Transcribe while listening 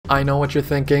I know what you're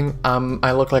thinking.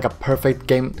 I look like a perfect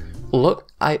game.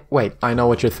 Wait, I know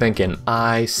what you're thinking.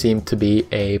 I seem to be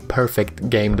a perfect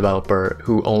game developer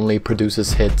who only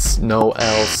produces hits, no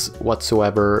else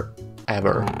whatsoever,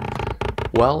 ever.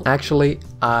 Well, actually,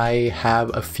 I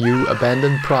have a few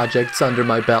abandoned projects under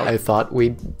my belt. I thought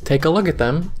we'd take a look at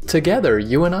them together,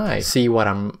 you and I. See what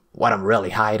I'm really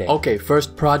hiding. Okay,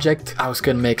 first project, I was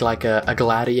gonna make like a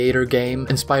gladiator game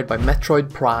inspired by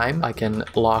Metroid Prime. I can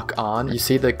lock on. You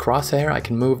see the crosshair? I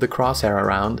can move the crosshair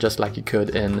around just like you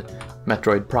could in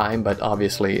Metroid Prime, but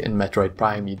obviously in Metroid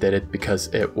Prime you did it because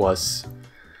it was...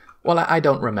 Well, I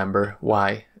don't remember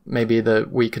why. Maybe the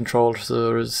Wii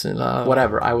controllers,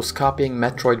 whatever. I was copying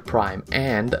Metroid Prime,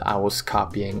 and I was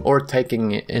copying or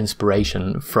taking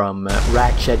inspiration from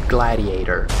Ratchet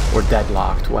Gladiator or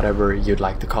Deadlocked, whatever you'd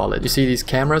like to call it. You see these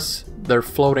cameras? They're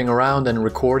floating around and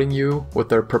recording you with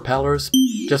their propellers,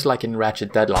 just like in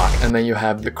Ratchet Deadlock. And then you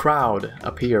have the crowd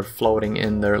up here floating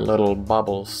in their little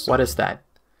bubbles. What is that?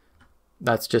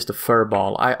 That's just a fur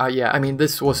ball. Yeah, I mean,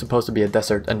 this was supposed to be a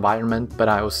desert environment, but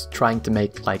I was trying to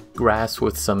make like grass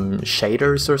with some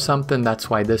shaders or something. That's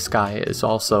why this guy is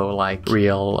also like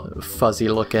real fuzzy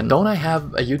looking. Don't I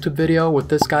have a YouTube video with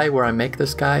this guy where I make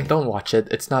this guy? Don't watch it.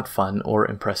 It's not fun or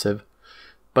impressive.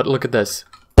 But look at this.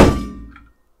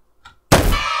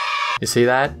 You see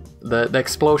that? The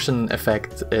explosion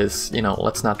effect is, you know,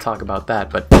 let's not talk about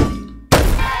that, but...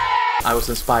 I was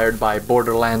inspired by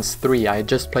Borderlands 3. I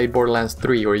just played Borderlands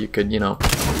 3 where you could, you know...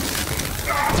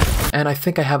 And I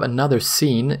think I have another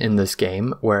scene in this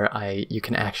game where you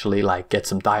can actually like get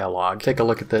some dialogue. Take a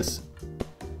look at this.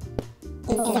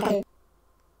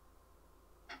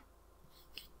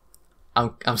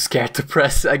 I'm scared to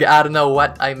press. I don't know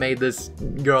what I made this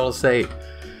girl say.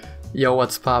 Yo,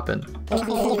 what's poppin'?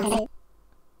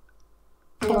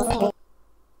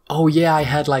 Oh yeah, I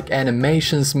had like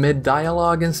animations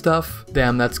mid-dialogue and stuff.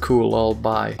 Damn, that's cool, I'll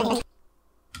buy.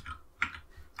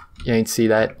 You ain't see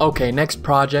that? Okay, next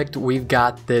project, we've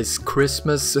got this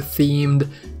Christmas-themed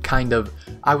kind of...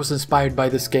 I was inspired by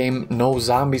this game, No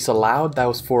Zombies Allowed. That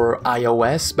was for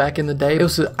iOS back in the day.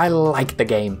 I liked the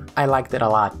game. I liked it a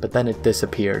lot, but then it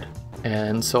disappeared.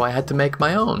 And so I had to make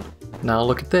my own. Now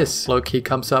look at this. Look, he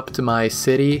comes up to my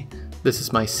city. This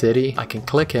is my city. I can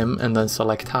click him and then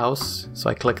select house. So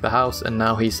I click the house and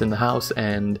now he's in the house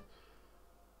and...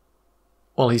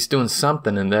 Well, he's doing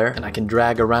something in there. And I can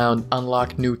drag around,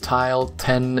 unlock new tile,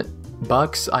 10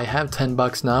 bucks. I have 10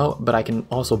 bucks now, but I can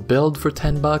also build for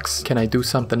 10 bucks. Can I do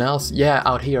something else? Yeah,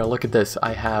 out here, look at this.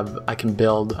 I can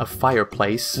build a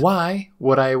fireplace. Why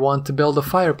would I want to build a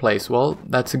fireplace? Well,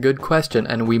 that's a good question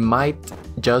and we might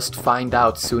just find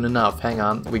out soon enough. Hang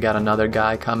on, we got another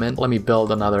guy coming. Let me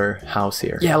build another house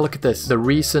here. Yeah, look at this. The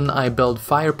reason I build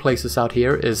fireplaces out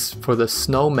here is for the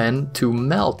snowman to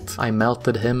melt. I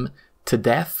melted him to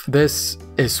death. This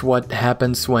is what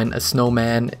happens when a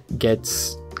snowman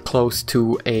gets close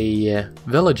to a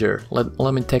villager.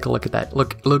 Let me take a look at that.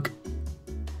 Look.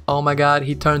 Oh my god,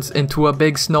 he turns into a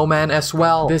big snowman as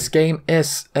well. This game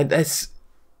is...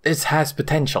 it has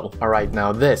potential. Alright,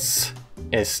 now this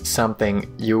is something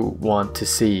you want to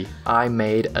see. I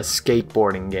made a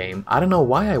skateboarding game. I don't know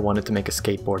why I wanted to make a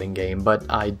skateboarding game, but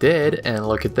I did, and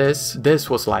look at this. This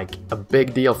was like a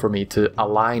big deal for me to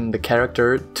align the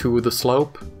character to the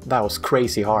slope. That was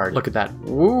crazy hard. Look at that.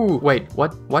 Woo! Wait,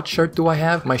 what shirt do I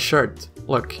have? My shirt.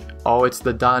 Look. Oh, it's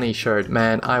the Donnie shirt.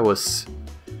 Man, I was...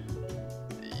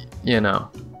 You know...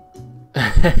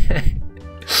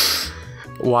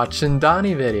 watching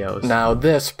Donnie videos. Now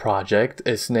this project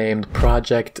is named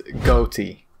Project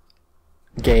Goatee.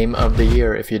 Game of the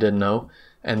Year, if you didn't know.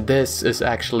 And this is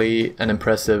actually an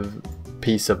impressive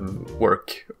piece of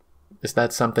work. Is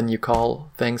that something you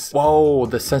call things? Whoa,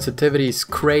 the sensitivity is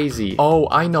crazy. Oh,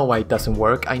 I know why it doesn't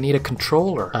work. I need a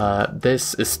controller.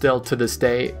 This is still to this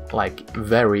day like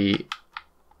very,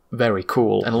 very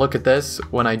cool. And look at this.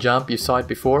 When I jump, you saw it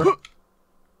before.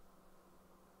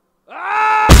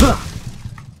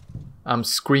 I'm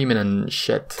screaming and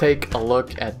shit. Take a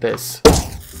look at this.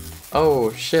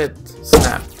 Oh shit.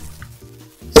 Snap.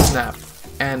 Snap.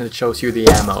 And it shows you the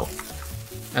ammo.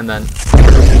 And then...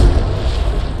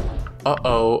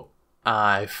 Uh-oh.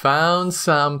 I found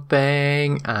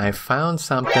something.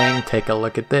 Take a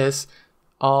look at this.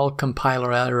 All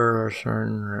compiler errors.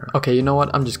 Okay, you know what?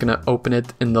 I'm just gonna open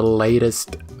it in the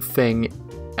latest thing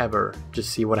ever. Just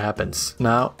see what happens.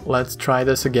 Now, let's try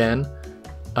this again.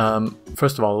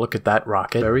 First of all, look at that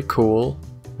rocket. Very cool.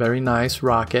 Very nice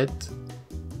rocket.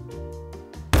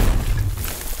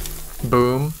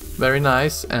 Boom. Very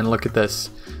nice. And look at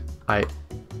this. I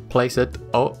place it.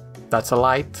 Oh, that's a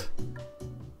light.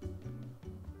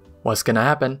 What's gonna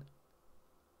happen?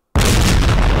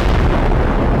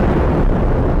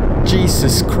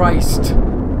 Jesus Christ.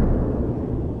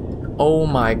 Oh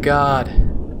my god.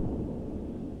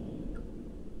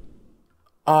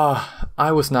 Ah,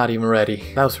 I was not even ready.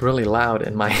 That was really loud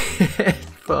in my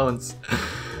headphones.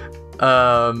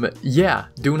 Yeah,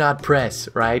 do not press,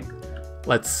 right?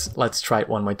 Let's try it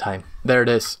one more time. There it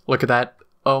is. Look at that.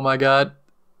 Oh my god.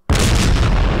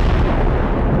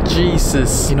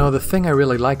 Jesus. You know, the thing I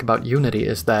really like about Unity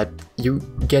is that you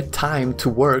get time to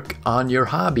work on your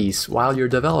hobbies while you're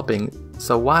developing.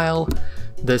 So while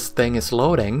this thing is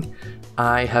loading,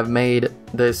 I have made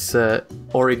this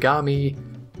origami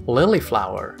lily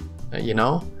flower, you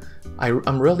know?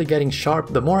 I'm really getting sharp.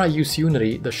 The more I use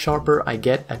Unity, the sharper I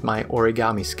get at my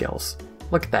origami skills.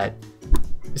 Look at that.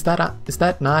 Is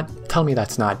that not? Tell me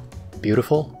that's not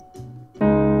beautiful.